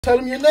Tell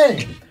them your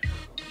name.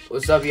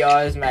 What's up,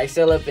 y'all? It's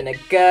Maccell up in the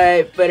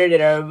cut. Put it in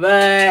her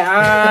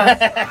butt.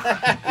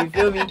 You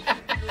feel me?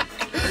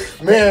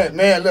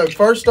 Man, look,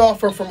 first off,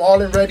 from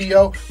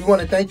Allinradio, we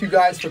want to thank you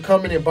guys for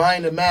coming and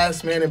buying the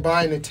masks, man, and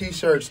buying the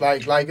t-shirts.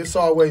 Like it's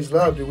always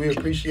loved, and we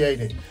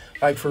appreciate it.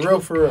 Like, for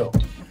real.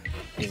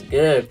 It's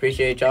good.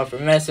 Appreciate y'all for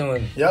messing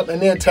with me. Yep,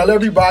 and then tell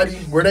everybody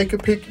where they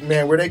could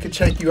where they could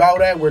check you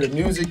out at, where the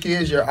music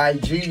is, your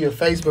IG, your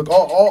Facebook,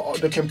 all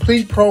the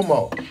complete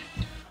promo.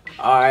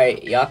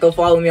 Alright, y'all can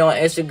follow me on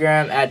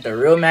Instagram at The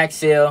Real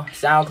Maccell,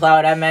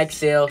 SoundCloud at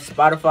Maccell,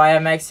 Spotify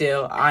at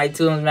Maccell,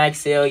 iTunes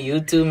Maccell,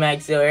 YouTube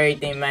Maccell,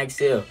 everything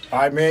Maccell.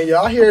 Alright, man,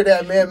 y'all hear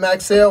that, man.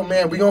 Maccell,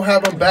 man, we gonna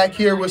have him back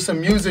here with some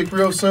music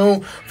real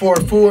soon for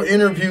a full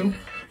interview.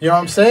 You know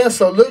what I'm saying?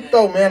 So look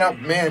though, man,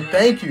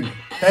 thank you.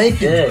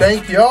 Thank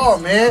y'all,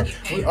 man.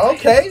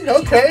 Okay.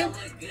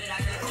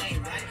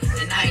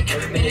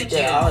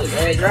 Yeah, I was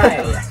very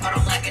dry.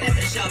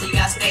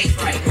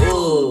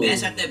 Ooh.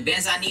 Bench after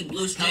bench, I need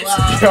blue strips. You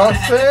know what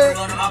I'm saying?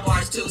 My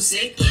bars too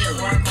sick.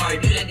 Work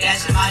hard, do the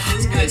dash in my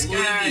new goods.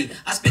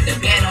 I spent the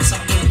band on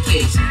some new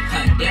kicks.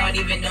 They don't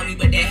even know me,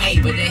 but they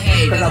hate.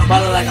 Cause I'm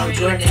ballin' like I'm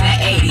Jordan in the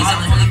 80s.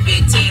 I'm only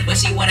 15, but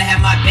she wanna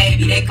have my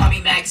baby. They call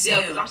me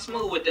Maccell, cause I'm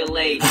smooth with the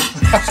ladies.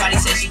 Shawty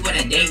said she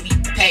wanna date me,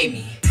 pay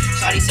me.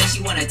 Shawty said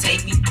she wanna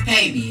take me,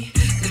 pay me.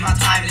 Cause my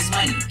time is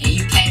money, and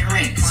you can't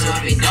rent. So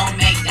if it don't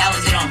make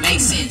dollars, it don't make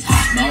sense.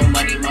 More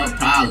money, more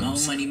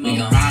problems. We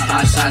gon'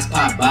 pop shots,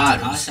 pop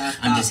bottles.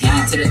 I'm just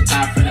heading to the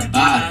top from the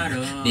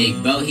bottom.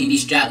 Big bro, he be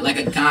strapped like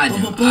a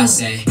condom. I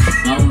say,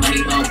 more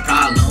money, more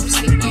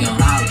problems. We gon'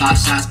 pop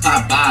shots,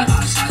 pop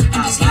bottles. I'm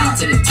just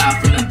heading to the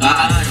top from the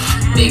bottom.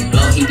 Big bro,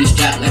 he be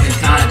strapped like a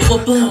condom.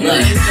 Look,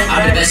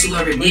 I'm the best you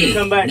ever did.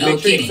 No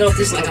kidding.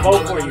 It's like I'm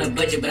ballin' on the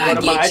budget, but I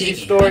get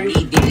chicken. I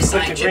need digits,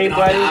 I ain't tripping on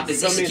the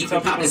opposition. Keep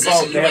it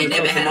proposition, you ain't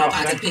never had no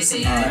pocket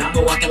pissing.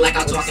 I'm walking like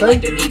I'm talking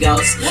like the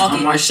Migos. I'm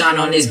Marshawn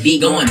on this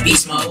beat, going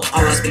beast mode.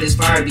 All I spit is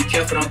fire, be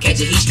careful, don't catch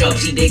a heat stroke.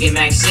 She digging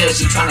Maccell,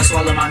 she tryna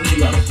swallow my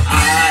Milo.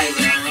 I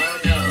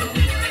don't know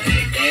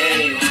if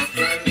they want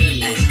from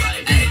me.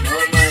 Ay,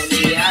 more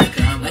money, I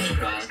come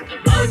across the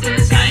road,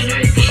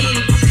 designer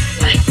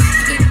things. Like,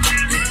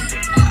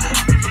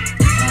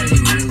 all you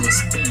do is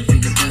spin for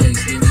your bugs,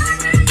 give me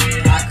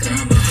money, I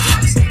come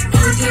across the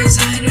road,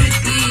 designer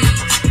things.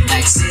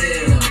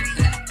 Maccell.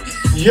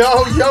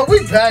 Yo, we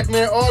back,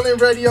 man.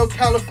 Allinradio,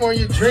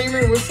 California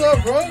dreaming. What's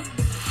up, bro?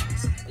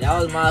 That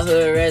was my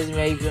hood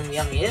resume, you feel me?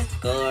 I mean, it's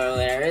cool or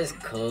whatever. It's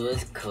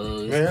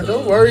cool. Man,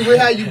 don't worry. We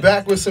had you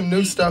back with some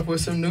new stuff,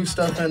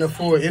 and a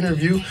full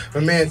interview.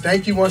 But, man,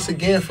 thank you once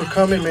again for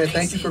coming, man.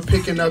 Thank you for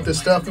picking up the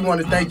stuff. We want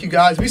to thank you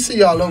guys. We see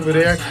y'all over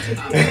there.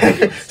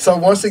 So,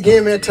 once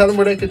again, man, tell them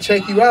where they can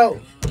check you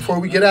out before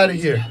we get out of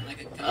here.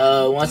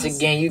 Once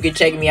again, you can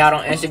check me out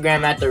on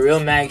Instagram at The Real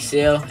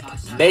Maccell.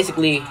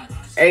 Basically,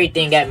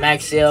 everything at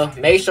Maccell.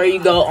 Make sure you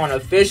go on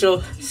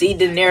official C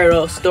De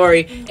Niro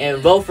story and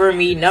vote for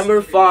me.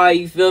 Number 5,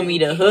 you feel me?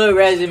 The hood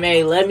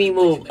resume. Let me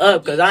move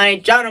up, cause I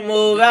ain't trying to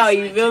move out.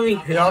 You feel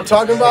me? You know, I'm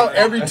talking about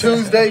every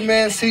Tuesday,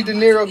 man. C De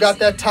Niro got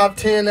that top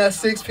 10 at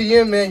 6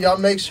 p.m. man. Y'all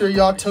make sure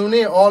y'all tune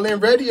in.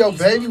 Allinradio,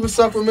 baby. What's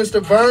up with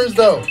Mr. Burns,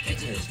 though?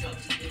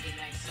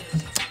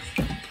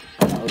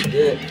 Oh,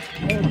 good.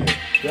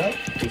 Yep.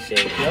 Appreciate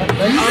it. Yep.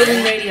 Thank you.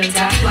 Allinradio,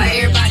 that's why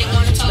everybody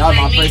wanna talk That was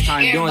my like me. first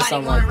time doing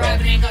something like that.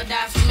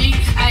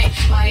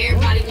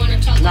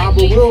 Nah,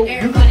 but we'll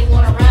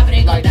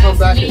like come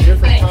back at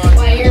different times.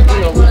 Why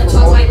everybody wanna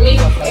talk like me?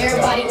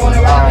 Everybody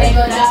wanna rap and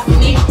go die for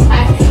me.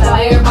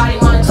 Why everybody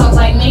wanna talk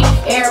like me?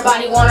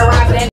 Everybody wanna rap and